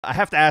I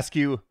have to ask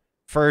you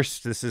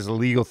first, this is a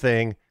legal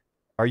thing.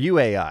 Are you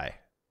AI?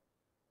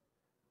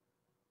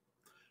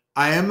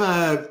 I am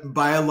a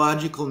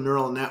biological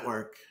neural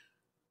network.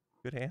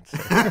 Good answer.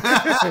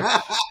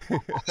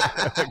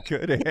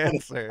 Good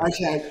answer.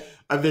 Actually,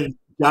 I've been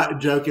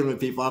joking with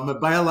people. I'm a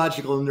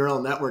biological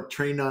neural network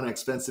trained on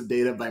expensive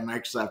data by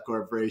Microsoft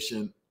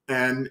Corporation.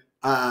 And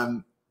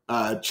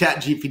Chat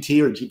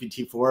GPT or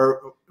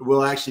GPT-4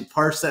 will actually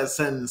parse that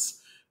sentence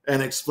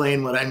and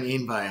explain what I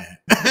mean by it.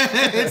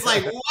 It's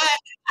like, what?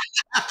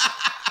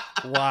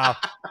 Wow.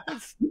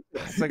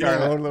 It's like our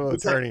Yeah. own little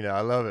It's like, attorney now.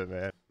 I love it,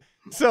 man.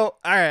 So, all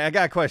right, I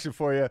got a question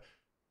for you.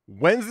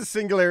 When's the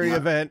Singularity yeah.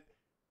 event?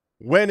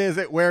 When is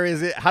it? Where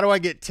is it? How do I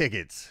get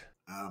tickets?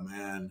 Oh,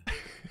 man.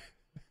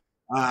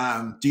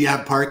 Do you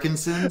have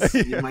Parkinson's?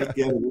 You Yeah. might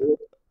get it.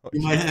 Oh,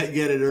 You might Jesus.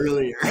 get it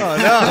earlier. Oh,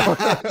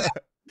 no.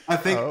 I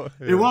think Oh,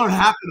 it yeah. won't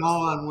happen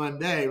all on one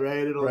day,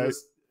 right? Right.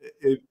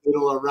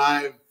 It'll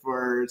arrive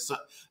for some,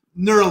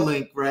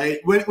 Neuralink, right?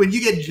 When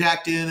you get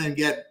jacked in and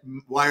get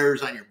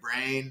wires on your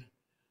brain,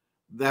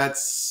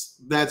 that's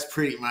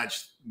pretty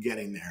much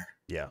getting there,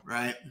 Yeah.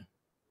 right? I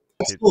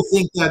It, still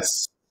think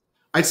that's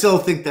I still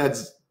think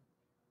that's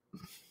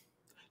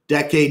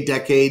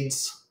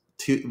decades,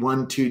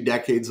 2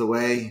 decades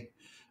away.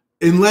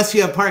 Unless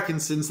you have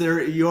Parkinson's,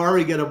 there you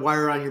already get a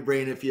wire on your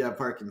brain if you have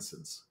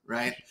Parkinson's,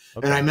 right?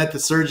 And I okay. met the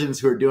surgeons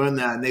who are doing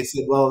that, and they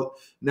said, "Well,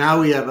 now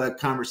we have a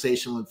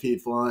conversation with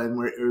people, and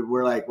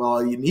we're like,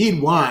 well, you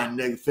need one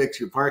to fix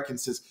your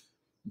Parkinson's.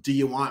 Do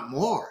you want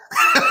more?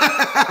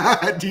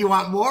 Do you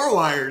want more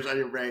wires on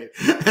your brain?"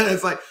 And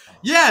it's like,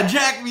 yeah,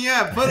 jack me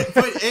up,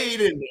 put 8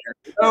 in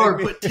there, or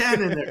put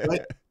 10 in there.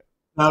 Like,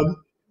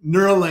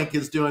 Neuralink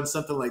is doing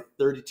something like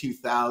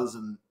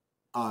 32,000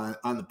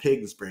 on the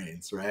pig's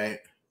brains, right?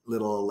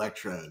 Little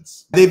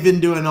electrodes. They've been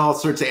doing all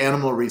sorts of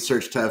animal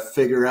research to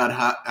figure out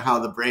how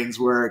the brains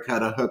work, how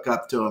to hook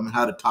up to them,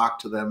 how to talk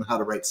to them, how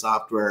to write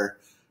software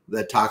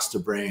that talks to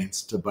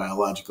brains, to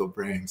biological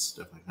brains,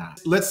 stuff like that.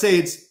 Let's say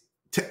it's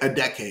a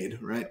decade,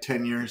 right?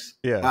 10 years.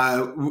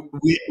 Yeah.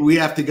 We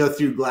have to go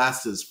through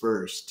glasses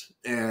first,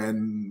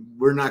 and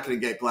we're not going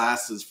to get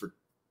glasses for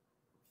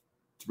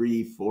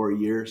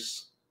 3-4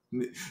 years.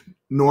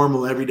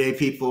 Normal everyday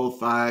people,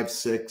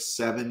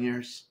 5-6-7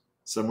 years,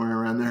 somewhere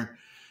around there.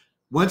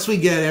 Once we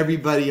get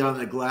everybody on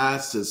the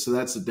glasses, so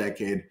that's a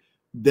decade,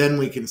 then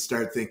we can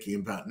start thinking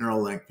about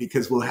Neuralink,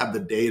 because we'll have the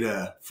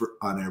data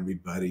on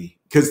everybody.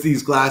 Because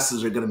these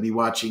glasses are going to be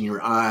watching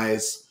your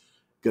eyes,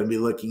 going to be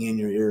looking in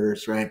your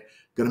ears, right?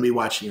 Going to be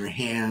watching your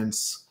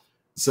hands.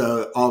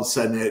 So all of a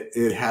sudden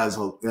it has,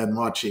 and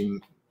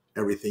watching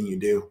everything you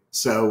do.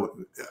 So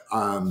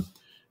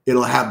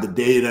it'll have the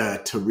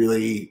data to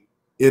really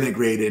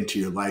integrate into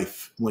your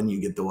life when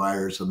you get the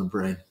wires on the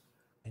brain.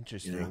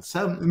 Interesting.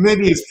 So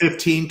maybe it's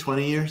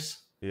 15-20 years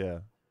Yeah.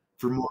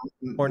 for more,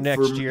 Or for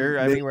next year.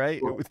 I maybe mean,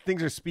 right? more.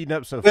 Things are speeding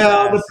up so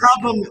Well, the fast. It's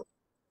scary. problem,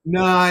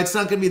 no, it's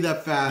not going to be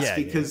that fast, Yeah.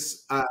 Yeah.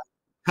 because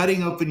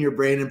cutting open your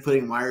brain and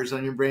putting wires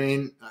on your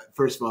brain,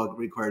 first of all, it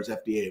requires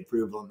FDA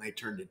approval, and they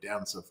turned it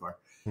down so far.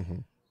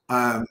 Hmm.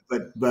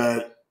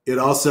 But it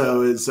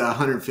also is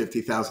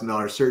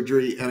 $150,000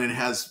 surgery, and it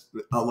has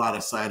a lot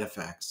of side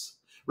effects,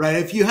 right?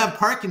 If you have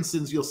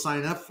Parkinson's, you'll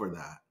sign up for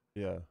that,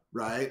 Yeah.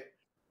 right?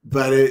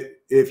 But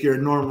if you're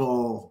a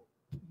normal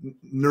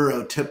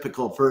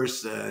neurotypical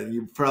person,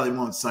 you probably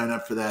won't sign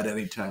up for that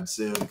anytime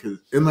soon, because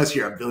unless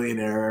you're a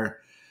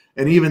billionaire.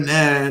 And even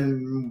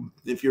then,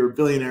 if you're a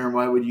billionaire,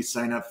 why would you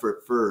sign up for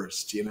it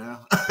first?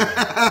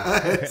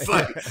 It's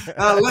like,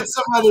 let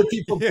some other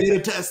people beta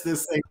test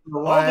this thing for a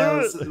I'll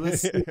while. do So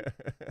let's see. it.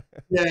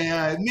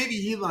 Yeah.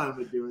 Maybe Elon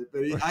would do it,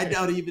 but I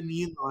doubt even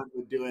Elon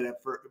would do it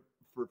for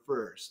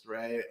first,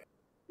 right?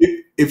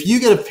 If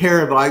you get a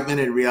pair of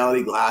augmented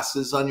reality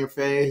glasses on your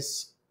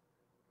face,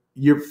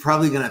 you're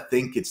probably going to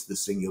think it's the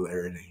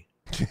Singularity.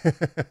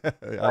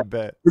 I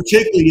bet.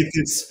 Particularly if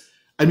it's,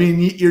 I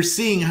mean, you're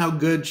seeing how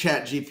good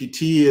Chat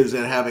GPT is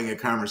at having a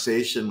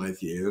conversation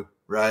with you,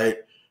 right?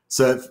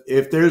 So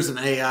if there's an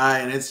AI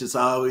and it's just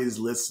always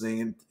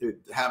listening and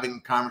having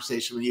a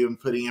conversation with you and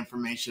putting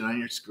information on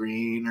your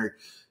screen, or,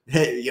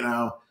 hey,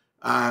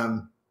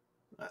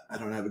 I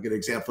don't have a good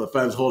example. If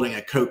I was holding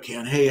a Coke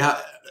can, hey,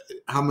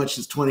 how much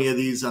is 20 of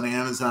these on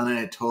Amazon? And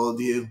it told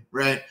you,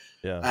 right?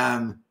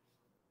 Yeah.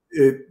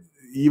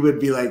 You would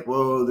be like,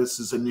 whoa, this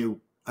is a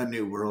new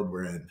world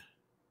we're in,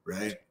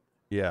 right?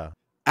 Yeah.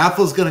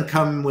 Apple's going to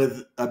come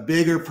with a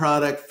bigger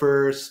product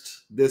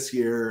first this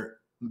year,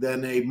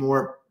 then a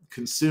more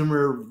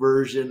consumer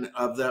version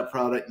of that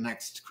product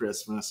next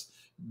Christmas,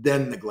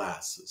 then the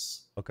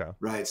glasses. Okay.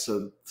 Right.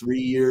 So 3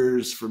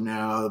 years from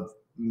now,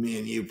 me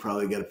and you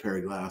probably get a pair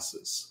of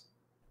glasses.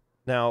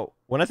 Now,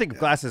 when I think of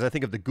glasses, I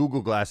think of the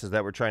Google glasses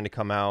that were trying to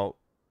come out.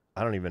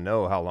 I don't even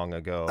know how long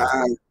ago.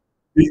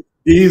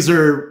 These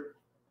are,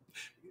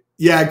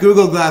 yeah,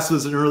 Google Glass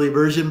was an early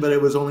version, but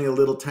it was only a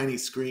little tiny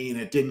screen.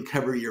 It didn't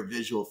cover your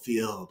visual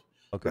field.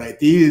 Okay. Right.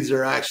 These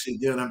are actually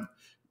going to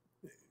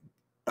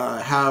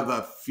have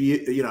a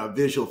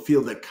visual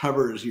field that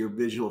covers your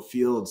visual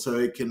field, so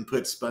it can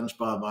put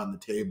SpongeBob on the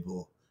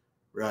table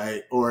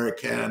right? Or it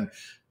can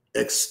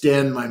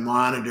extend my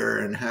monitor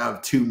and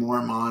have two more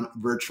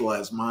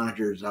virtualized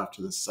monitors off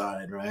to the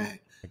side, right?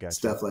 I got you.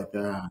 Stuff like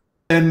that.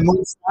 And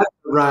once that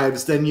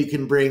arrives, then you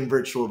can bring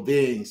virtual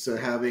beings. So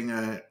having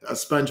a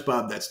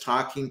SpongeBob that's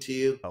talking to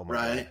you, Oh my God.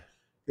 right?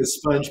 Because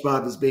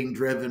SpongeBob is being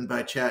driven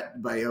by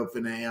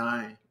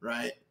OpenAI,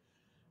 right?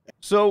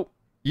 So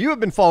you have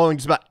been following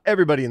just about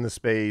everybody in the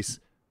space.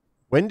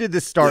 When did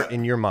this start Yeah.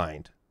 in your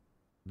mind?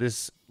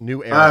 This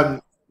new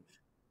era?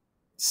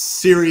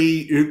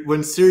 Siri,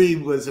 when Siri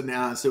was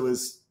announced,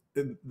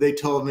 they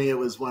told me it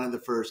was one of the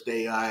first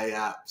AI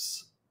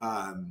apps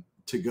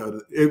to go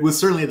to. It was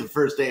certainly the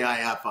first AI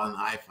app on the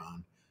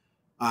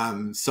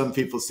iPhone. Some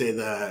people say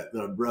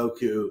the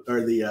Roku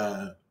or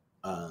the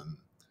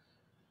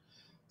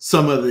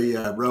some of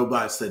the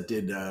robots that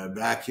did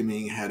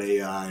vacuuming had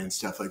AI and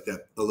stuff like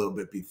that a little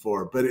bit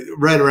before, but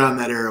right around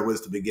that era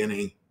was the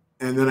beginning.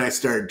 And then I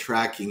started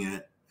tracking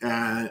it,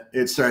 and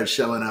it started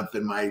showing up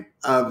in my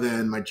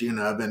oven. My June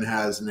oven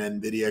has an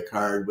NVIDIA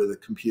card with a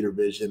computer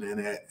vision in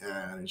it,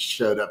 and it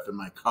showed up in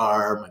my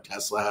car. My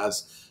Tesla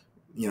has,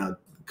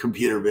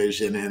 computer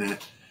vision in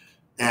it,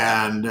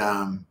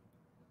 and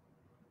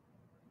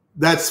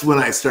that's when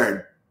I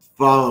started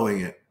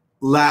following it.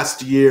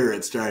 Last year,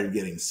 it started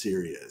getting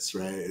serious,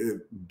 right?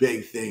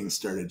 Big things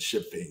started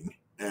shipping.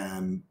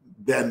 And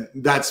then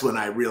that's when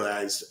I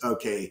realized,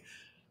 okay,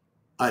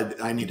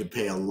 I need to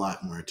pay a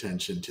lot more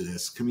attention to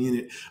this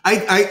community.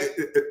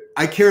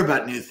 I care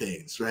about new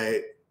things,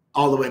 right?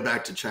 All the way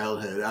back to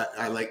childhood.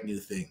 I like new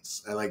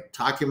things. I like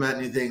talking about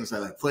new things. I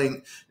like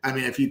playing. I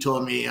mean, if you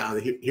told me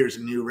here's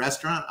a new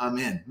restaurant, I'm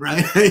in,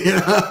 right?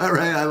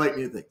 Right? I like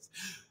new things.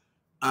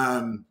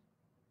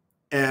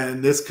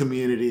 And this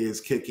community is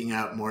kicking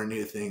out more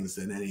new things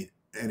than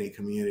any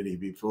community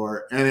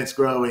before, and it's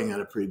growing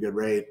at a pretty good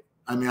rate.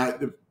 I mean,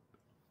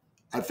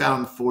 I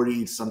found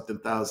 40 something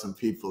thousand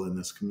people in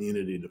this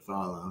community to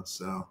follow.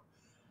 So,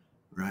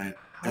 right.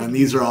 And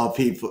these are all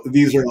people,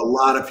 these are a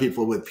lot of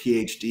people with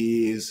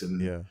PhDs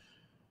and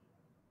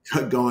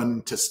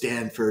going to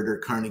Stanford or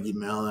Carnegie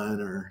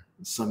Mellon or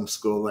some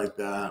school like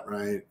that.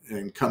 Right.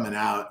 And coming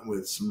out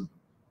with some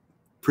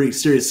pretty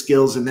serious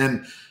skills. And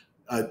then,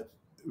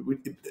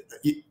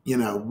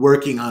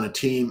 working on a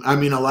team. I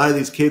mean, a lot of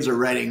these kids are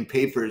writing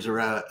papers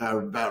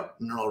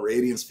about neural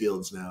radiance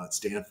fields now at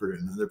Stanford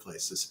and other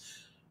places.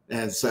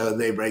 And so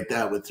they write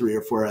that with 3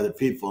 or 4 other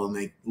people, and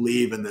they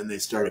leave, and then they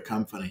start a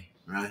company,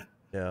 right?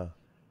 Yeah.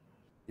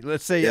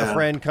 Let's say a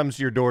friend comes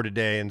to your door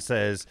today and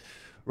says,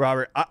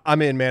 Robert,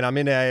 I'm in, man. I'm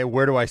in AI.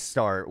 Where do I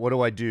start? What do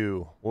I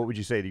do? What would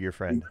you say to your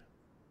friend?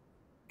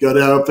 Go to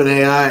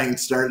OpenAI and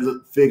start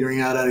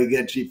figuring out how to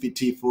get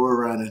GPT-4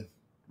 running.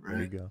 Right?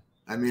 There you go.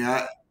 I mean,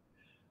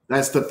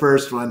 that's the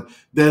first one.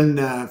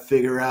 Then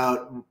figure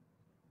out,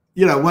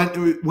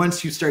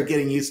 once you start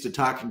getting used to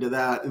talking to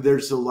that,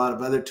 there's a lot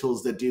of other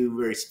tools that do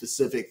very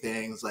specific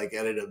things, like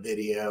edit a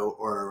video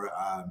or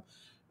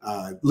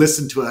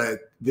listen to a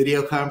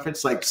video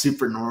conference. Like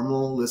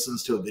Supernormal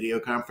listens to a video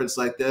conference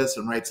like this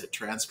and writes a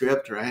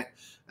transcript, right,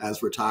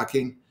 as we're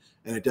talking,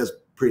 and it does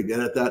pretty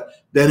good at that.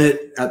 Then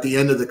at the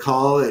end of the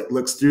call, it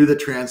looks through the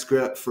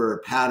transcript for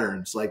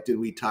patterns, like did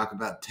we talk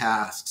about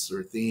tasks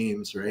or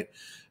themes, right?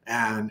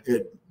 And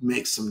it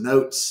makes some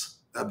notes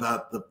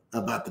about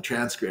the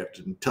transcript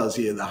and tells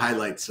you the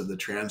highlights of the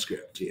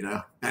transcript,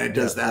 and it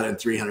does that in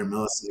 300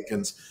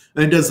 milliseconds,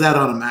 and it does that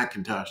on a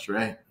Macintosh,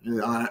 right,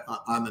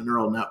 on the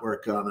neural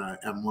network on a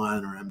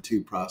M1 or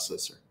M2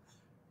 processor.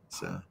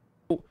 So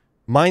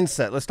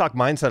mindset, let's talk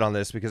mindset on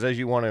this, because as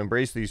you want to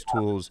embrace these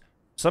tools,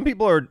 some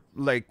people are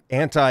like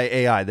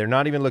anti-AI. They're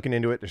not even looking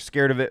into it. They're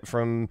scared of it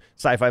from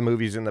sci-fi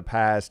movies in the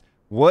past.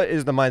 What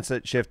is the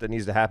mindset shift that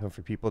needs to happen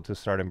for people to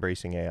start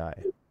embracing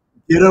AI?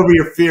 Get over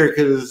your fear,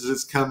 because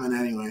it's coming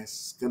anyways.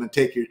 It's gonna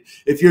take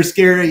if you're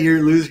scared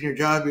you're losing your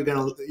job,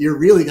 you're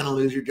really gonna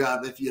lose your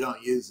job if you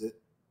don't use it,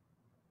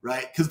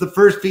 right? Because the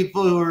first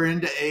people who are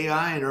into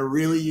AI and are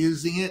really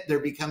using it, they're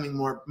becoming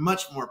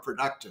much more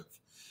productive.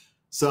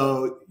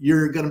 So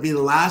you're going to be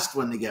the last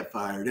one to get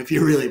fired if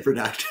you're really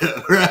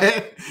productive,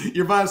 right?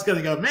 Your boss is going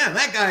to go, man,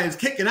 that guy is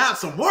kicking out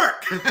some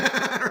work,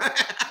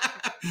 right?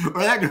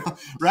 Or that girl,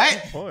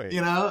 right?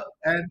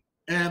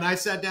 And I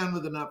sat down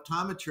with an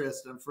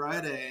optometrist on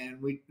Friday,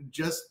 and we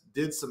just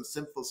did some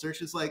simple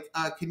searches like,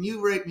 can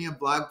you write me a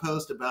blog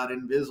post about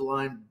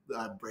Invisalign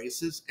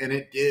braces? And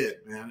it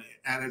did, man.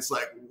 And it's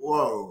like,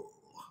 whoa.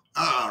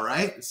 All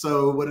right.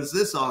 So what does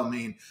this all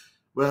mean?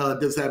 Well,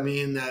 does that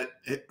mean that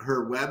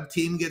her web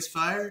team gets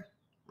fired?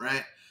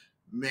 Right?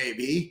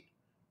 Maybe.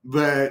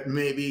 But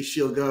maybe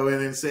she'll go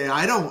in and say,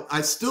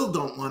 I still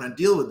don't want to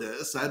deal with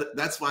this.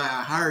 That's why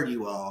I hired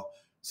you all.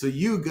 So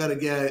you got to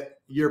get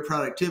your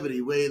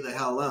productivity way the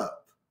hell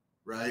up,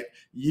 right?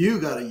 You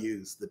got to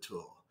use the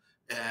tool.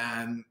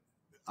 And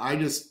I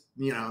just,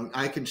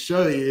 I can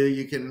show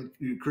you can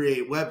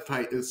create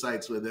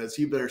websites with this.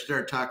 You better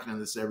start talking to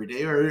this every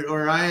day,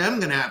 or I am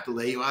going to have to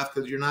lay you off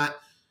because you're not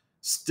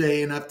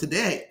staying up to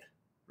date,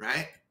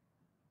 right?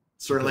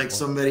 Sort of Good like point.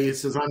 somebody who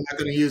says, I'm not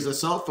going to use a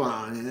cell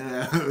phone.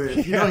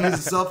 If you don't use a Yeah.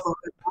 cell phone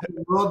in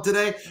the world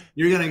today,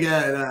 you're going to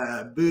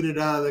get booted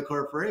out of the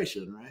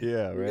corporation, right?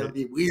 Yeah, You're going right. to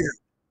be weird,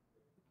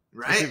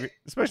 right?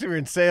 Especially if you're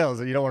in sales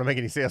and you don't want to make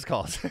any sales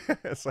calls.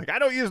 It's like I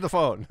don't use the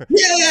phone.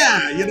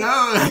 Yeah,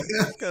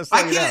 It's gonna slow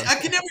you down. I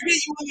can never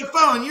get you on the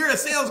phone. You're a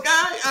sales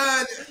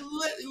guy.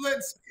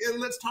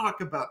 Let's talk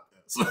about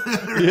this.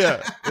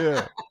 Yeah,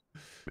 yeah.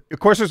 Of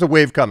course, there's a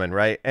wave coming,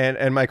 right?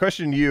 And my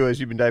question to you, as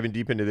you've been diving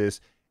deep into this,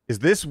 is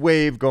this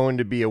wave going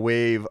to be a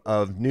wave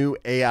of new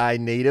AI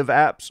native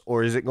apps,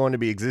 or is it going to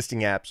be existing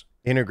apps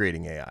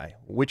integrating AI?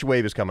 Which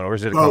wave is coming, or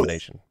is it a Both.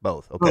 combination?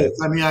 Both. Okay. Both.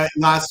 I mean,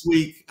 last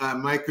week,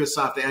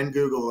 Microsoft and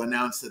Google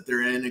announced that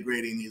they're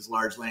integrating these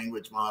large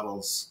language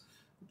models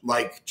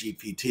like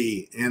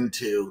GPT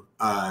into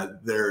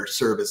their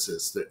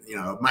services, that,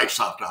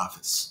 Microsoft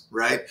Office,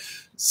 right?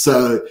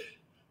 So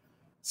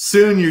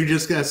soon you're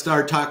just going to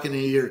start talking to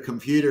your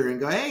computer and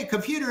go, hey,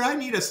 computer, I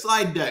need a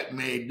slide deck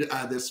made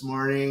this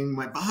morning.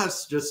 My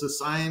boss just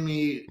assigned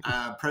me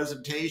a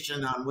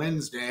presentation on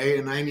Wednesday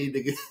and I need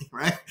to get,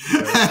 right?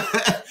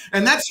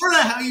 And that's sort of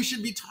how you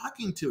should be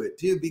talking to it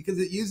too, because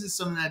it uses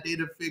some of that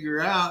data to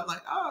figure out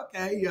like, oh,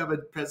 okay, you have a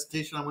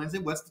presentation on Wednesday.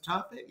 What's the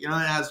topic?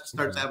 It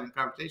starts having a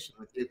conversation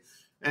with you.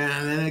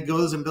 And then it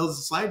goes and builds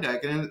a slide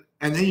deck. And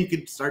then you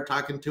could start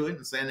talking to it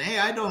and saying, hey,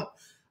 I don't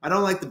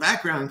like the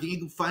background. Can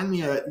you find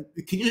me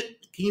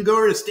can you go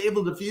over to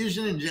Stable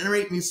Diffusion and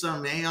generate me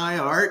some AI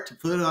art to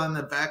put on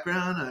the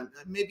background?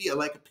 Maybe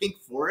like a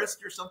pink forest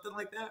or something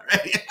like that,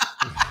 right?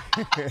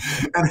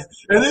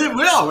 and then it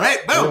will, right?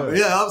 Boom.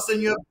 Yeah, all of a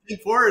sudden you have a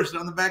pink forest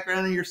on the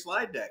background of your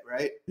slide deck,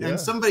 right? Yeah. And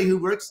somebody who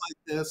works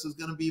like this is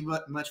going to be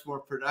much more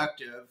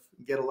productive,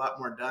 get a lot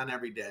more done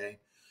every day.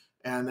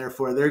 And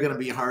therefore, they're going to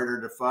be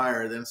harder to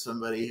fire than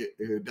somebody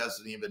who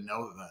doesn't even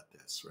know about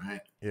this,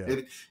 right?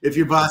 Yeah. If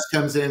your boss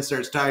comes in and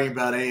starts talking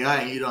about AI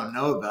and you don't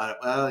know about it,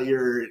 well,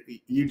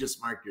 you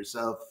just marked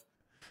yourself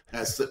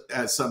as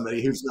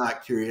somebody who's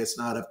not curious,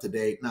 not up to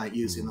date, not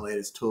using the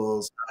latest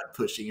tools, not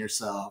pushing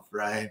yourself,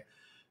 right?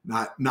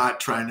 Not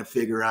trying to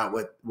figure out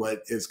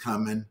what is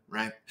coming,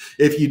 right?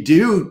 If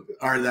you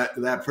are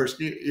that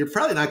person, you're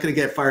probably not going to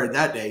get fired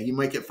that day. You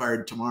might get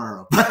fired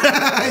tomorrow.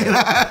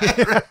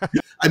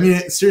 I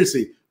mean,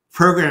 seriously,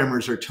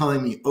 programmers are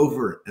telling me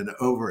over and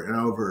over and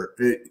over.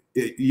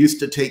 It used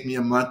to take me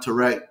a month to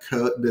write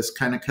this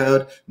kind of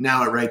code.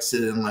 Now it writes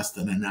it in less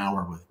than an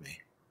hour with me,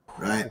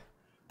 right?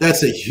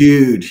 That's a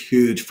huge,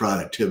 huge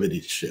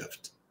productivity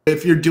shift.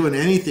 If you're doing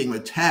anything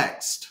with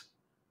text,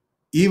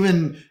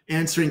 even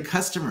answering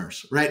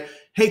customers, right?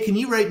 Hey, can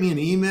you write me an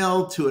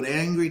email to an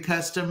angry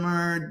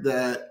customer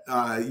that,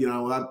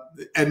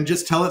 and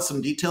just tell it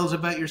some details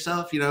about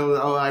yourself?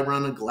 I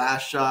run a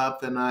glass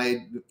shop and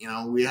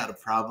we had a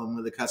problem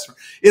with a customer.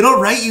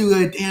 It'll write you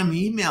a damn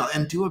email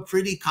and do a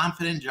pretty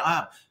confident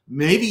job.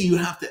 Maybe you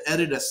have to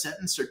edit a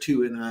sentence or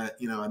two in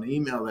an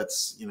email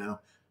that's,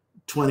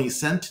 20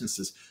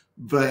 sentences,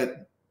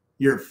 but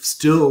you're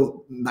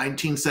still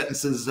 19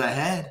 sentences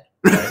ahead,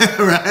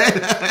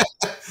 right?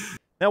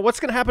 Now,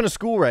 what's going to happen to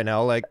school right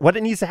now? Like, what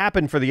needs to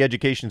happen for the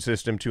education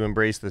system to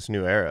embrace this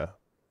new era?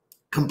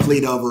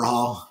 Complete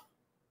overhaul.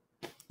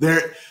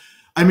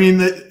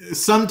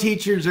 Some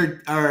teachers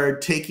are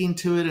taking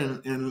to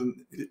it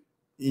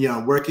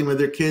and working with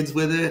their kids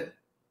with it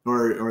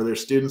or their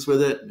students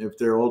with it if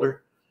they're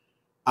older.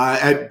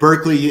 At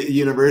Berkeley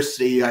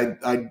University,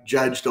 I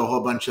judged a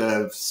whole bunch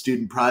of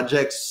student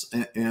projects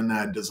in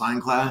a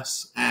design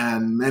class,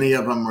 and many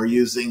of them were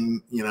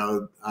using,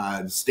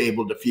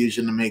 Stable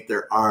Diffusion to make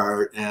their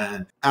art.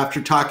 And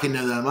after talking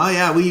to them, oh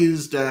yeah, we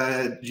used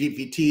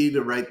GPT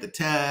to write the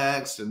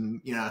text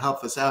and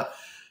help us out.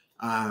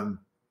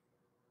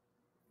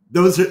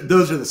 Those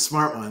are the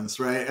smart ones,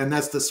 right? And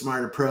that's the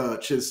smart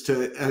approach: is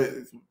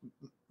to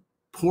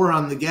pour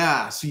on the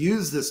gas,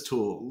 use this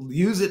tool,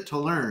 use it to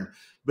learn.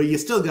 But you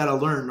still got to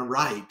learn to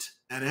write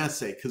an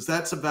essay, because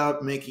that's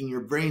about making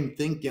your brain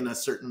think in a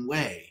certain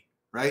way,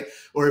 right?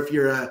 Or if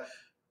you're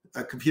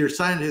a computer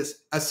scientist,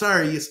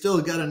 you still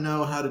got to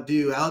know how to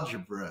do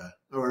algebra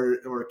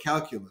or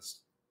calculus.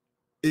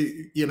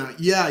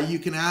 You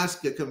can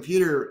ask a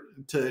computer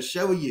to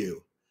show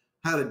you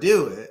how to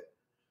do it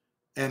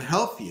and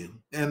help you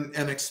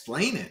and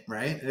explain it,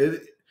 right?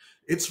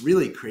 It's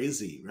really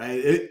crazy,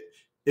 right?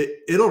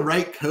 It'll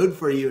write code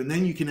for you, and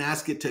then you can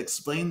ask it to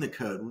explain the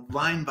code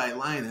line by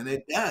line, and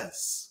it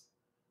does.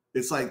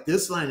 It's like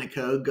this line of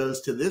code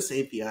goes to this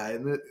API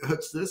and it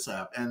hooks this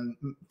up and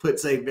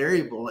puts a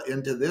variable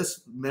into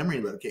this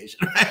memory location.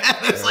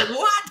 It's like,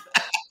 what?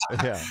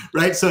 Yeah.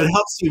 Right? So it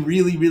helps you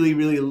really, really,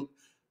 really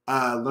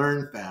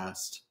learn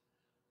fast,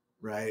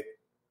 right?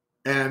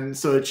 And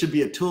so it should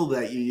be a tool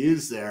that you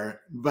use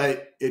there,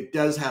 but it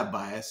does have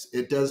bias.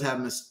 It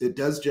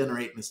does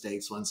generate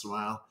mistakes once in a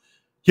while.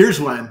 Here's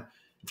one.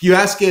 If you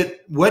ask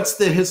it, what's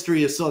the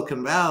history of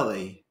Silicon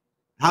Valley?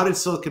 How did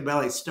Silicon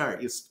Valley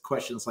start? Just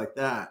questions like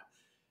that.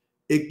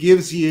 It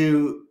gives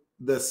you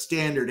the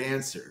standard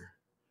answer,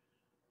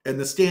 and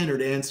the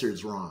standard answer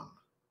is wrong.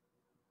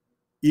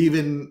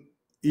 Even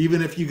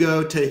even if you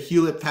go to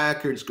Hewlett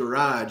Packard's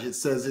garage, it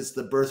says it's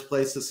the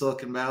birthplace of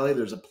Silicon Valley.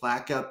 There's a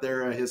plaque out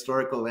there, a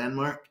historical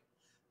landmark.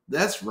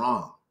 That's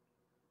wrong.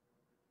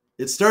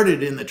 It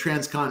started in the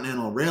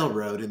Transcontinental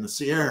Railroad in the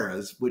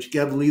Sierras, which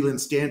gave Leland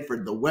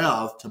Stanford the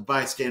wealth to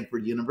buy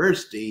Stanford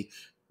University,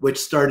 which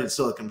started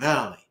Silicon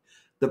Valley.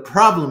 The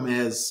problem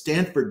is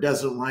Stanford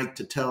doesn't like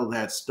to tell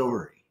that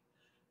story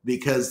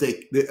because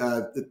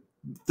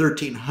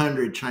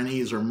 1,300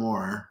 Chinese or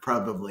more,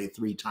 probably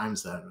 3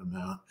 times that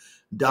amount,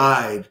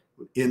 died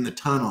in the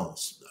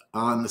tunnels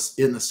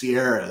in the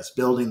Sierras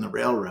building the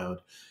railroad,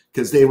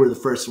 because they were the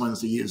first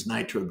ones to use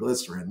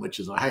nitroglycerin, which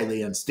is a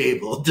highly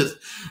unstable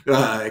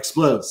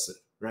explosive,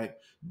 right?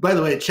 By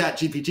the way,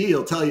 ChatGPT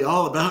will tell you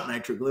all about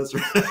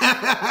nitroglycerin,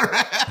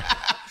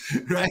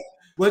 right?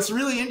 What's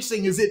really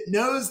interesting is it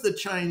knows the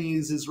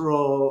Chinese's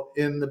role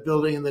in the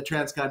building of the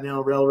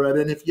Transcontinental Railroad.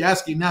 And if you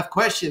ask enough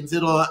questions,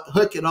 it'll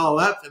hook it all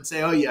up and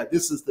say, oh yeah,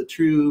 this is the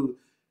true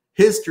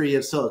history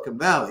of Silicon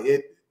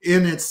Valley.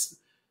 In its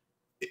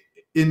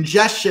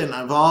ingestion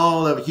of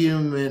all of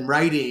human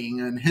writing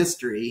and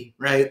history,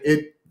 right?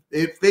 It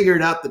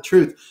figured out the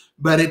truth,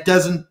 but it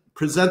doesn't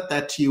present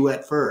that to you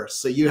at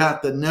first. So you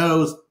have to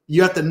know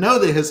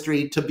the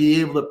history to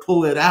be able to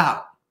pull it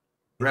out,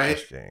 right?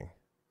 Interesting.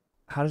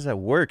 How does that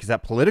work? Is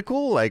that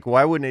political? Like,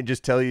 why wouldn't it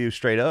just tell you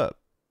straight up?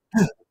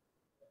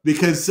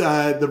 Because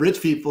the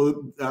rich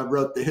people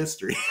wrote the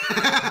history.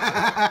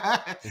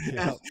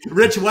 Yep.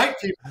 Rich white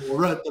people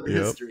wrote the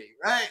history,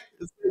 right?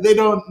 They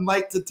don't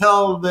like to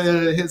tell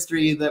the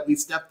history that we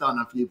stepped on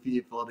a few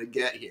people to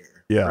get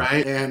here,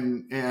 right?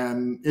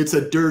 And it's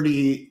a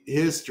dirty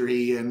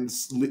history, and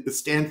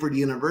Stanford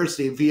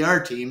University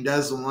VR team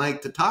doesn't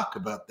like to talk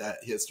about that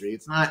history.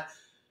 It's not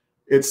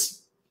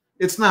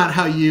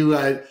how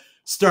you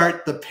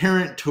start the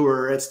parent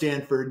tour at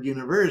Stanford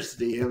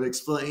University of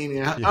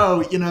explaining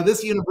how,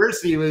 this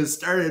university was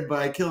started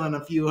by killing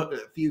a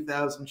few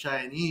thousand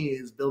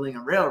Chinese building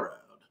a railroad.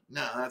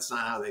 No, that's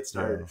not how they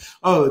started. Yeah.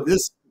 Oh,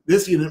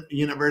 this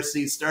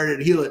university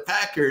started Hewlett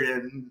Packard,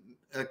 and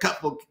a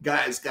couple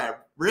guys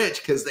got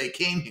rich because they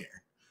came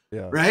here.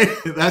 Yeah. Right?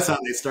 That's how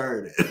they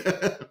started.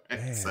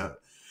 Right?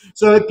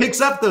 So it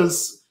picks up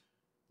those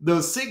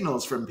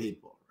signals from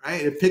people,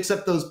 right? It picks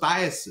up those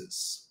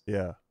biases.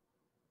 Yeah.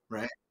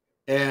 Right.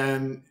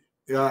 And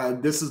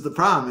this is the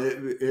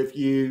problem. If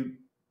you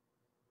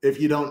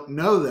don't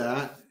know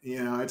that,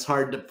 it's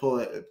hard to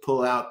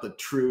pull out the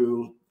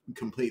true,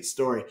 complete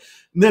story.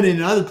 And then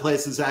in other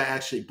places, I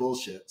actually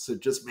bullshit. So it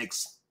just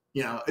makes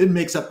it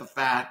makes up a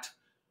fact,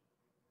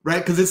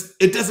 right? Because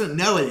it doesn't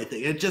know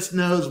anything. It just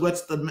knows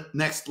what's the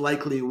next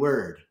likely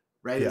word,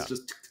 right? Yeah. It's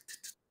just,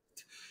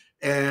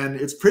 and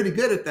it's pretty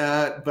good at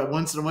that. But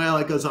once in a while,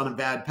 it goes on a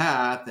bad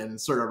path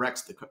and sort of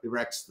wrecks the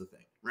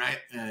thing. Right.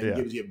 And it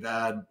gives you a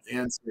bad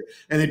answer.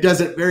 And it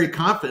does it very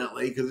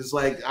confidently because it's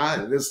like,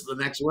 this is the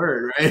next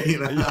word, right?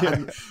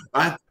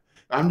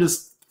 I'm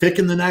just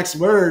picking the next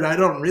word. I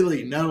don't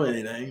really know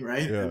anything,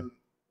 right? Yeah.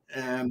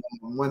 And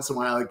once in a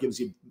while it gives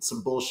you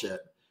some bullshit.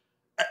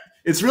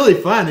 It's really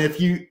fun.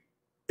 If you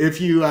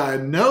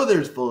know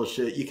there's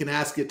bullshit, you can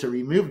ask it to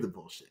remove the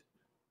bullshit.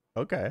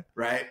 Okay.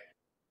 Right.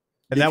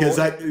 And because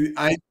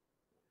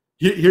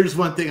here's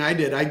one thing I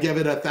did. I gave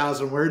it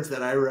 1,000 words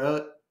that I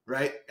wrote.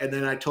 Right. And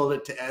then I told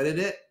it to edit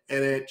it,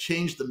 and it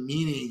changed the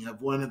meaning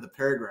of one of the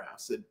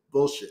paragraphs. It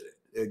bullshitted.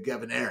 It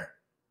gave an error.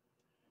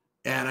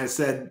 And I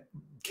said,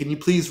 can you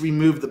please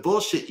remove the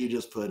bullshit you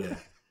just put in?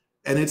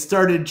 And it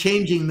started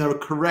changing the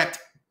correct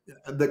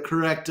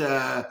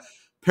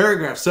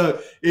paragraph. So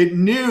it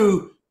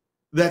knew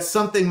that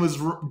something was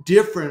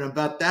different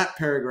about that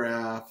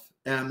paragraph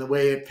and the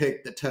way it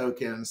picked the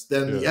tokens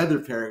than the other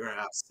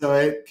paragraphs. So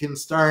it can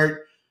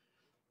start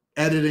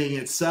editing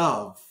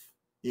itself,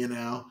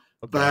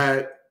 Okay.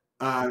 But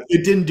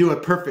it didn't do a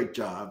perfect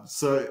job.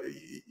 So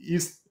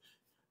this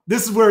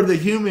is where the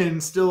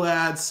human still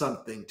adds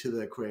something to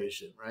the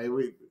equation, right?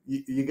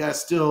 You got to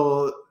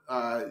still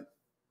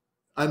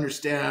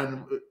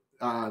understand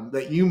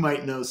that you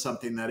might know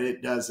something that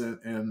it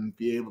doesn't and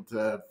be able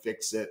to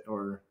fix it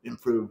or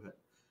improve it.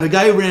 The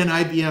guy who ran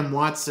IBM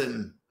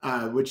Watson,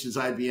 which is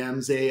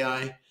IBM's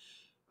AI,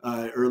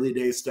 early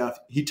day stuff,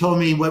 he told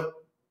me what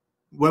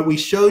we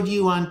showed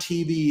you on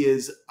TV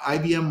is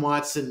IBM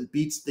Watson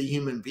beats the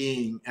human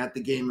being at the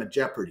game of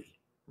Jeopardy,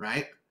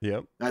 right?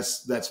 Yep.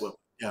 That's what,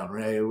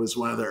 right? It was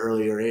one of the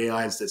earlier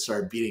AIs that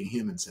started beating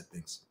humans at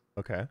things.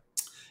 Okay.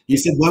 He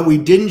said, what we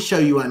didn't show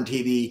you on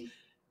TV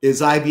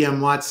is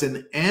IBM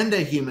Watson and a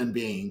human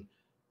being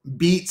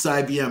beats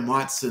IBM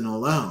Watson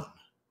alone.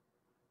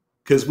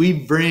 Because we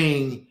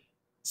bring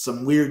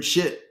some weird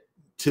shit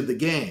to the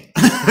game,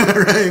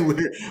 right?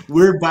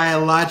 We're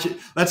biological.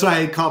 That's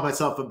why I call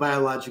myself a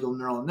biological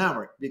neural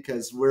network,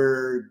 because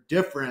we're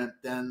different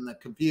than the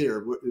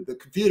computer. The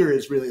computer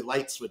is really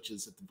light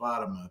switches at the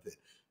bottom of it.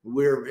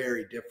 We're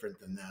very different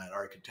than that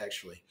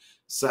architecturally.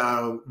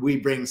 So we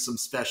bring some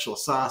special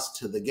sauce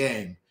to the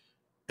game.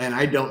 And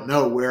I don't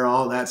know where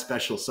all that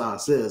special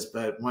sauce is,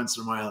 but once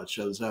in a while it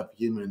shows up.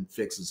 Human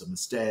fixes a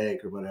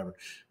mistake or whatever.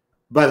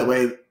 By the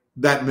way,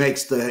 that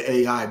makes the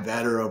AI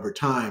better over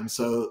time.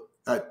 So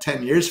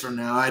 10 years from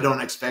now, I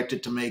don't expect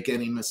it to make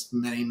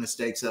many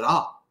mistakes at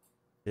all,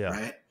 Yeah.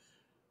 right?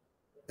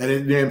 And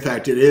in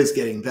fact, it is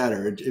getting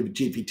better.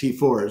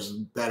 GPT-4 is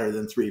better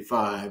than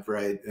 3.5,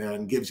 right?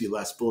 And gives you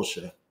less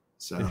bullshit.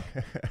 So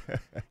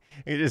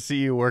You just see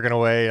you working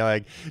away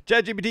like,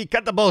 ChatGPT,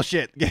 cut the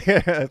bullshit.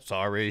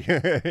 Sorry.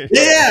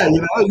 yeah,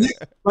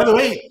 by the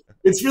way,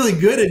 it's really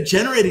good at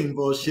generating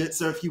bullshit.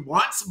 So if you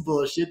want some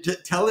bullshit,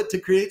 tell it to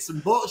create some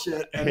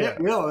bullshit, and Yeah. it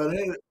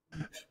will.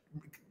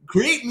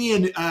 Create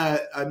me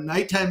a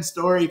nighttime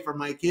story for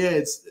my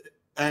kids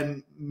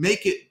and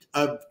make it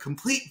a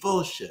complete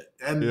bullshit.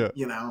 And,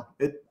 Yeah.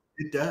 it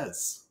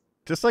does.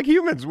 Just like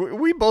humans,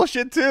 we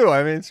bullshit too.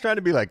 I mean, it's trying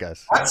to be like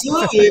us.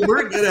 Absolutely.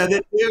 We're good at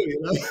it too.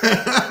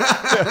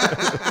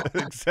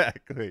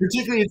 Exactly.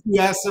 Particularly if you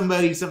ask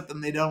somebody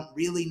something they don't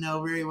really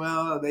know very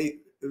well, they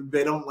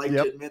don't like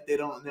to admit they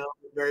don't know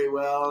it very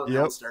well, and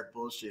they'll start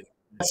bullshitting.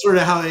 That's sort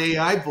of how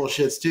AI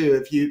bullshits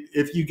too. If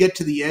you get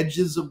to the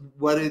edges of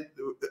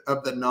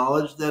of the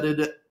knowledge that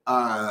it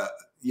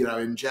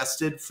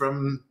ingested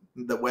from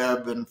the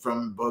web and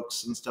from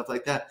books and stuff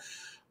like that,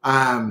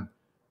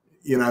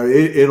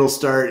 it'll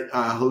start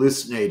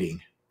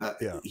hallucinating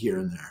here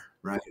and there,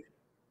 right?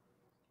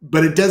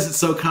 But it does it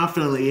so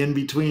confidently in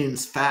between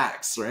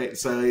facts, right?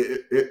 So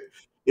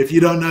if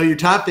you don't know your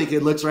topic,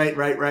 it looks right,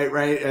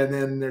 and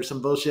then there's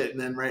some bullshit, and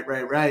then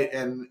right,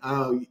 and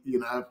if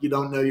you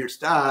don't know your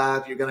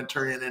stuff, you're going to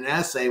turn in an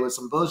essay with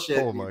some bullshit.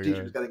 Oh and my your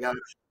teacher's God. going to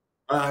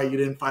go, you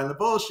didn't find the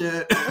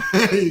bullshit.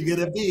 You get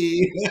a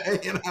B,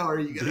 or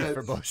you get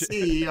a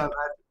C on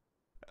that.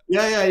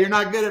 Yeah, you're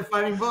not good at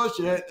finding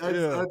bullshit.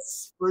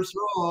 That's first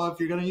rule. If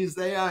you're going to use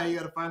the AI, you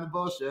got to find the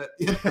bullshit.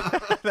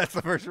 That's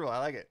the first rule. I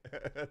like it.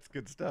 That's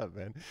good stuff,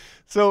 man.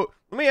 So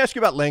let me ask you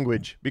about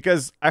language,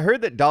 because I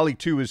heard that DALL-E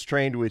 2 is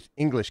trained with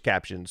English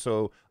captions.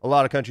 So a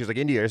lot of countries like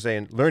India are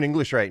saying, learn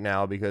English right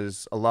now,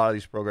 because a lot of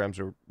these programs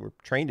were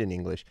trained in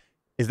English.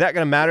 Is that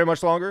going to matter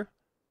much longer?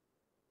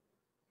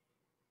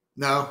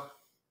 No.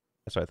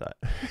 That's what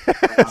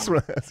I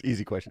thought. That's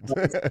easy questions.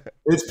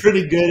 It's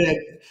pretty good at,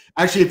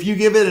 actually, if you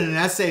give it an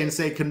essay and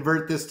say,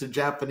 convert this to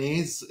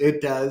Japanese,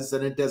 it does,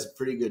 and it does a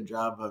pretty good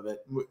job of it.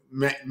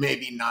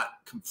 Maybe not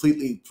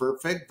completely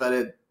perfect,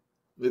 but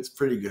it's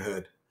pretty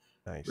good.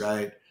 Nice.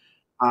 Right.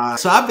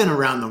 So I've been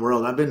around the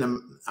world. I've been to,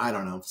 I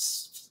don't know,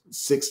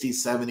 60,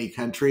 70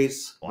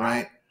 countries. Wow.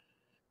 Right.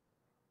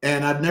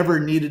 And I've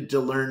never needed to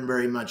learn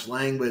very much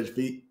language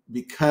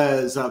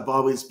because I've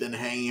always been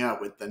hanging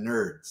out with the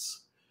nerds.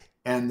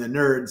 And the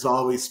nerds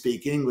always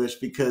speak English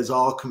because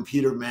all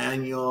computer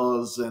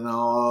manuals and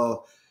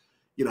all,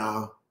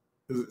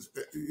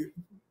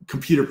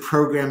 computer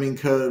programming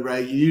code,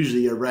 right? You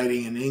usually are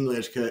writing in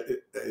English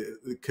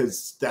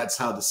because that's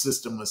how the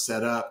system was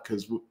set up.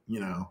 Because,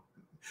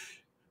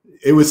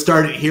 it was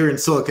started here in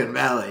Silicon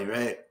Valley,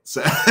 right?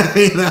 So,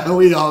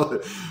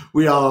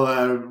 we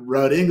all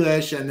wrote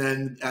English, and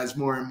then as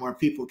more and more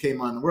people came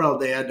on the world,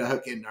 they had to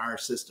hook into our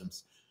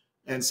systems.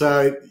 And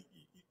so,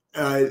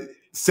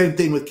 same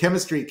thing with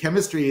chemistry.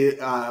 Chemistry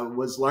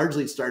was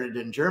largely started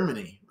in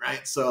Germany,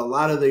 right? So a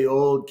lot of the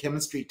old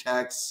chemistry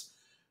texts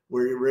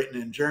were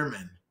written in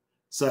German.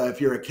 So if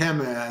you're a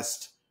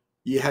chemist,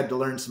 you had to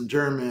learn some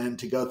German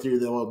to go through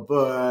the old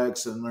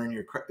books and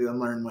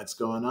learn what's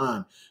going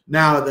on.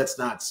 Now that's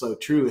not so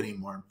true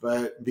anymore,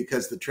 but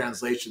because the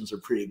translations are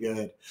pretty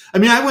good. I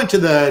mean, I went to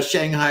the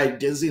Shanghai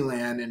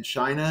Disneyland in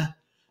China,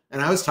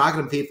 and I was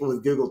talking to people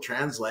with Google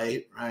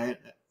Translate, right?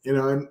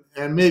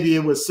 And maybe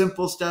it was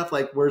simple stuff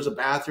like, where's a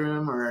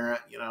bathroom, or,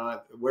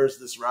 where's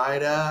this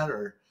ride at,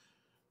 or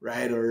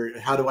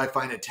how do I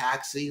find a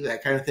taxi,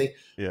 that kind of thing.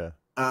 Yeah.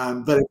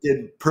 But it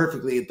did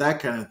perfectly at that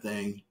kind of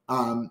thing.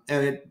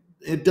 And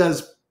it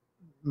does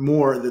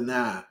more than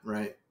that.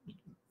 Right.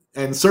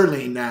 And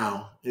certainly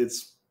now it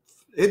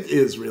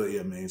is really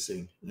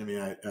amazing. I mean,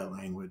 at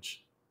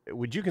language.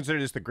 Would you consider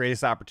this the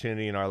greatest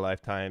opportunity in our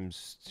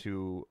lifetimes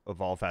to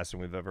evolve faster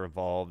than we've ever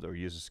evolved, or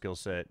use a skill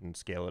set and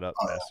scale it up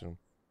faster?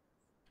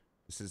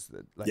 This is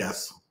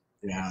yes.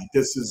 Yeah.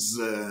 This is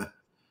an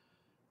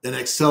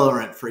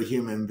accelerant for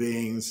human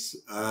beings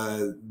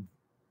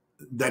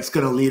that's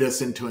going to lead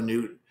us into a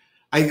new,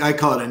 I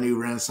call it a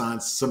new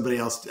renaissance. Somebody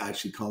else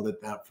actually called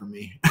it that for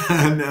me.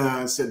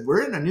 And said,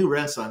 we're in a new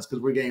renaissance because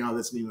we're getting all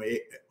this new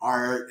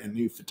art and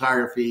new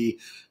photography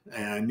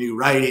and new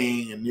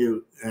writing and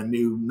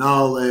new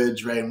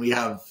knowledge, right? And we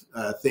have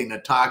a thing to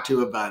talk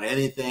to about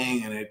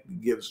anything, and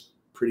it gives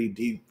pretty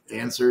deep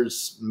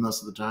answers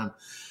most of the time.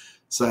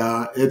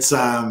 So it's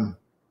an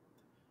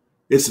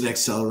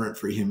accelerant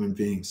for human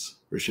beings,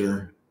 for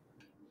sure.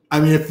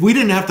 I mean, if we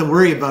didn't have to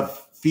worry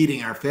about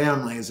feeding our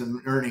families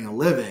and earning a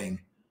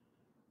living,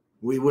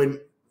 we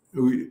would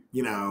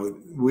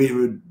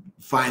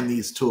find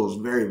these tools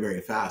very,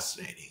 very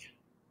fascinating,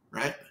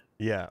 right?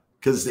 Yeah.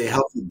 Because they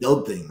help you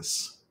build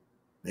things.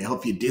 They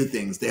help you do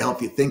things. They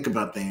help you think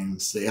about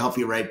things. They help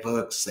you write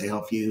books. They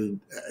help you,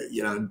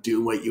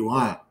 do what you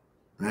want,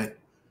 right?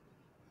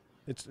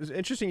 It's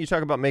interesting you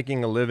talk about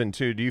making a living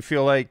too. Do you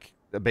feel like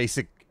a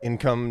basic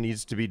income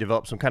needs to be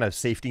developed, some kind of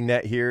safety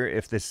net here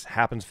if this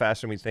happens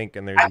faster than we think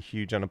and there's a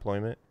huge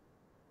unemployment?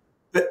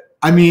 But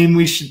I mean,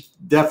 we should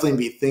definitely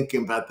be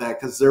thinking about that,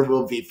 because there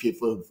will be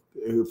people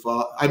who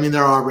fall. I mean,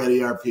 there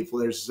already are people.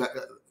 There's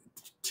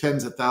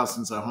tens of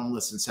thousands of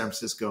homeless in San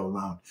Francisco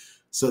alone.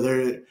 So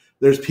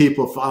there's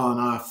people falling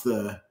off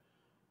the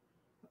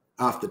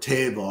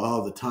table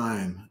all the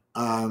time,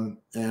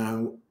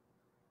 and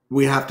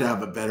we have to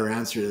have a better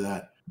answer to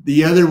that.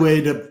 The other way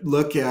to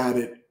look at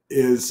it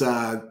is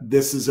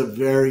this is a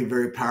very,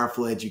 very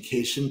powerful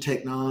education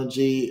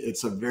technology.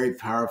 It's a very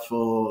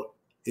powerful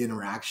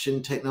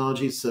interaction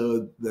technology.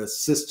 So the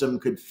system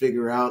could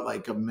figure out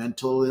like a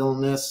mental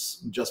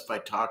illness just by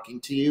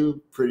talking to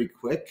you pretty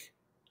quick,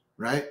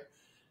 right?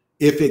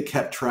 If it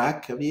kept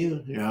track of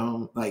you, you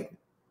know, like,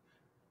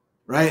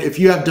 right? If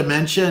you have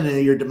dementia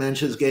and your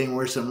dementia is getting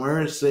worse and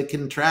worse, it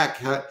can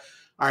track, all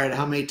right,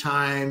 how many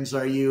times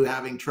are you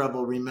having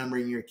trouble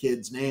remembering your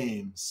kids'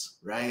 names,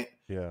 right?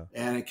 Yeah.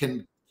 And it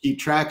can keep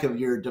track of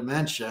your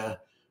dementia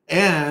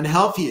and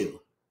help you.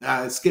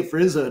 Skip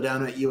Rizzo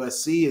down at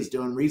USC is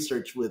doing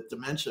research with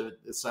dementia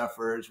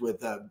sufferers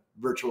with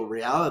virtual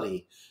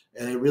reality,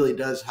 and it really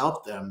does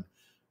help them,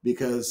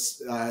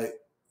 because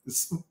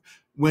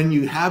when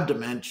you have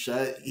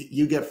dementia,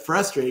 you get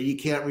frustrated. You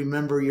can't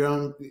remember your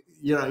own,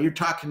 you know, you're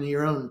talking to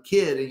your own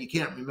kid and you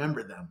can't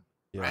remember them,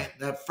 right?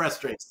 That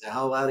frustrates the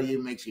hell out of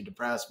you, makes you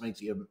depressed,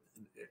 makes you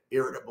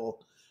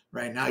irritable.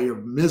 Right now, you're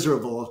a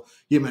miserable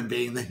human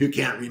being who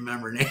can't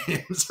remember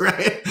names,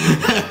 right?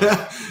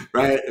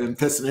 Right, and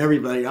pissing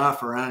everybody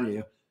off around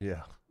you.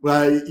 Yeah.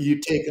 Well,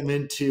 you take them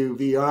into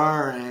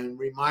VR and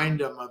remind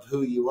them of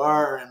who you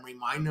are and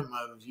remind them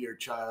of your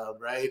child,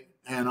 right?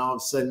 And all of a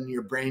sudden,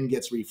 your brain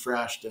gets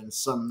refreshed and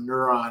some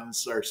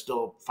neurons are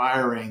still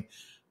firing,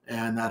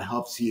 and that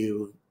helps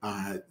you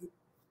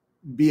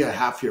be a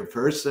happier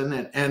person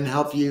and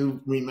help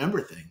you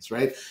remember things,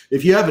 right?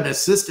 If you have an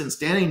assistant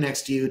standing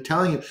next to you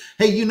telling you,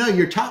 hey, you know,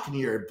 you're talking to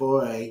your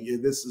boy,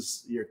 this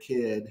is your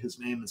kid, his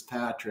name is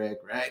Patrick,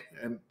 right?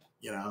 And,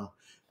 you know,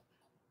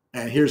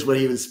 and here's what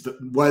he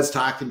was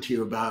talking to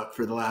you about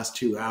for the last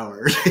 2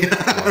 hours,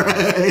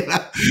 right?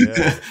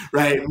 Yeah.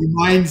 Right. It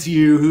reminds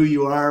you who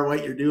you are,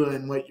 what you're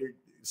doing, what you're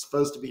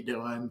supposed to be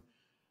doing.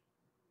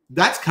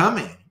 That's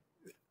coming.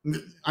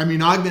 I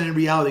mean, augmented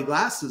reality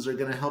glasses are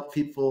going to help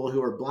people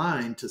who are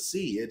blind to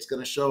see. It's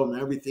going to show them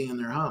everything in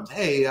their homes.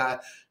 Hey,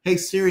 hey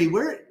Siri,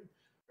 where's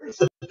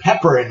the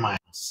pepper in my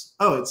house?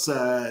 Oh, it's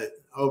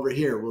over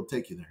here. We'll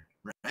take you there,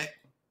 right?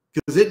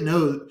 Because it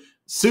knows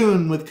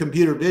soon, with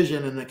computer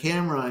vision and the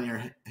camera on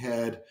your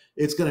head,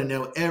 it's going to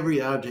know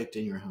every object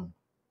in your home.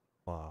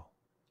 Wow.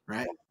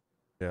 Right?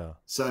 Yeah.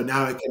 So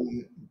now it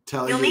can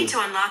tell you. You'll need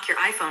to unlock your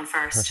iPhone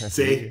first.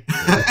 See?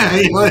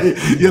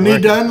 You'll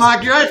need to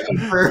unlock your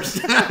iPhone first.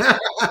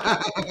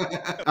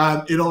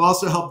 It'll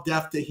also help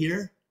deaf to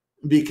hear,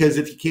 because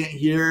if you can't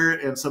hear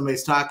and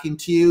somebody's talking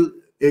to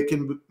you, it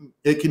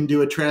can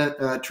do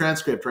a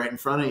transcript right in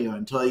front of you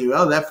and tell you,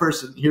 oh, that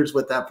person, here's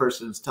what that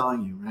person is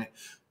telling you, right?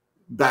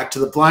 Back to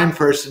the blind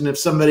person, if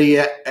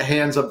somebody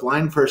hands a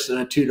blind person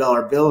a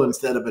 $2 bill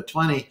instead of a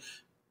 20,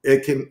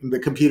 the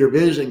computer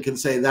vision can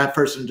say that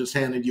person just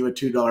handed you a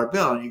 $2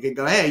 bill, and you can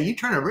go, hey, you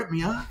trying to rip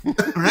me off?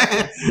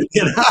 Right?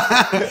 You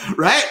know?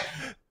 Right?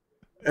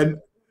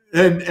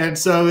 And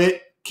so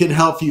it can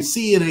help you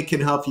see and it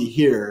can help you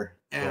hear.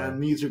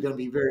 And these are going to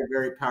be very,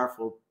 very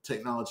powerful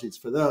technologies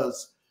for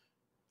those.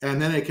 And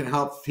then it can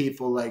help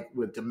people like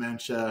with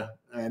dementia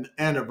and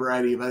a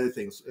variety of other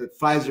things.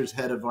 Pfizer's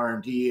head of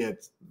R&D had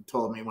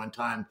told me one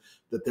time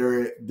that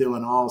they're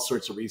doing all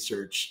sorts of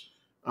research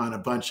on a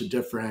bunch of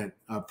different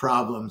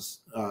problems,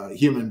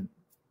 human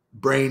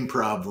brain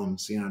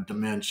problems, you know,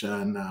 dementia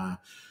and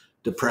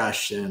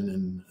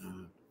depression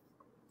and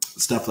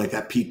stuff like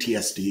that,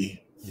 PTSD,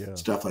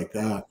 stuff like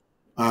that.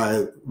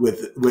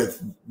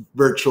 With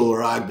virtual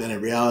or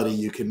augmented reality,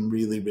 you can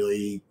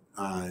really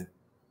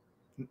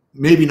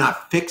maybe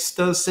not fix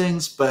those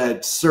things,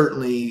 but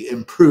certainly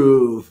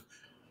improve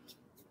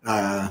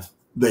the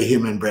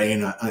human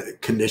brain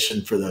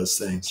condition for those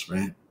things,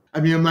 right? I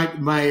mean,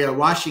 my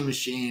washing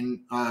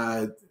machine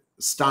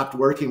stopped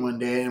working one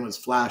day and was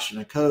flashing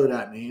a code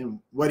at me. And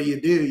what do?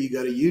 You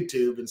go to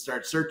YouTube and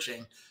start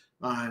searching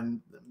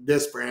on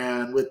this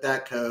brand with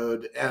that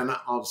code, and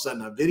all of a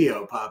sudden a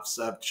video pops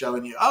up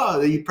showing you,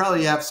 oh, you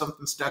probably have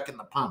something stuck in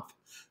the pump,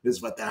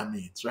 is what that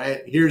means,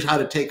 right? Here's how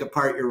to take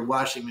apart your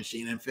washing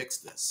machine and fix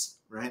this,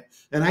 right?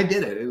 And I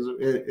did it.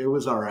 It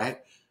was all right.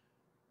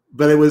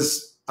 But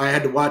I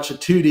had to watch a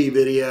 2D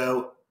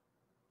video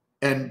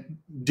and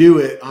do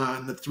it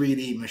on the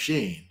 3D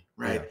machine,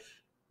 right? Yeah.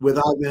 With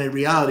augmented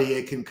reality,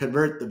 it can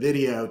convert the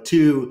video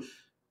to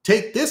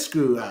take this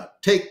screw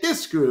out, take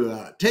this screw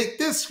out, take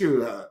this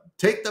screw out,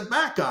 take the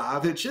back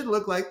off. It should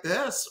look like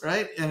this,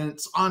 right? And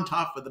it's on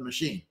top of the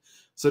machine.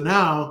 So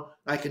now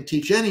I can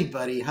teach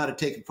anybody how to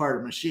take apart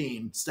a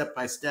machine step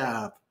by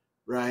step,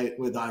 right?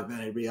 With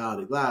augmented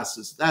reality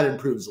glasses. That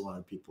improves a lot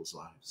of people's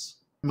lives.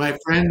 My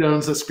friend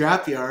owns a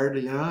scrapyard.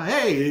 You know,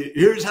 hey,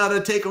 here's how to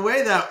take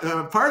away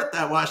that part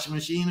that washing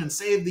machine and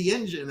save the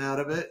engine out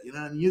of it. You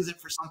know, and use it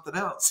for something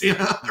else. You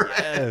know,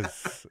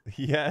 Yes,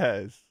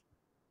 yes.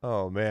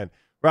 Oh man,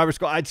 Robert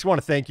Scoble, I just want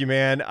to thank you,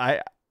 man.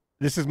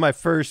 This is my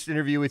first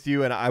interview with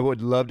you, and I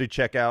would love to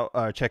check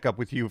up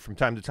with you from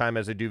time to time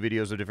as I do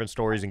videos of different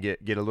stories and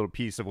get a little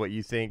piece of what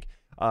you think.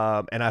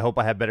 And I hope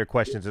I have better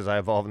questions as I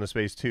evolve in the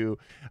space too.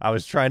 I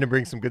was trying to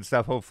bring some good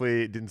stuff.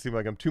 Hopefully, it didn't seem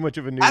like I'm too much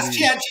of a ask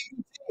newbie.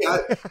 ChatGPT.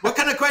 What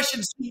kind of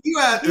questions do you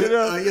ask? You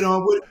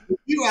know, would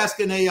you ask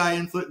an AI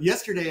influencer?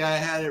 Yesterday, I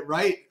had it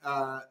right.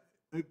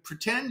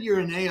 Pretend you're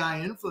an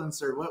AI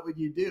influencer. What would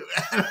you do?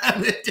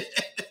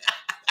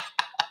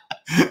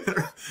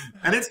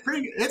 And it's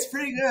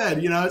pretty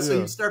good, you know. So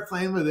you start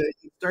playing with it,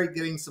 you start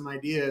getting some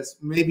ideas.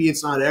 Maybe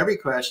it's not every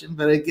question,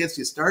 but it gets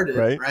you started,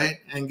 right?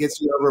 And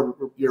gets you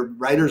over your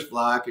writer's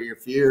block or your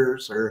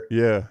fears or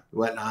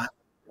whatnot,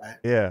 right?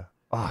 Yeah.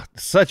 Oh,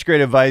 such great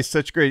advice,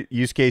 such great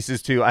use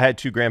cases too. I had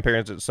 2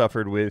 grandparents that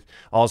suffered with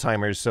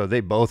Alzheimer's, so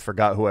they both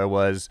forgot who I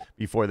was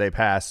before they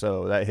passed.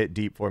 So that hit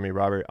deep for me,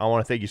 Robert. I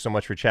want to thank you so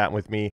much for chatting with me.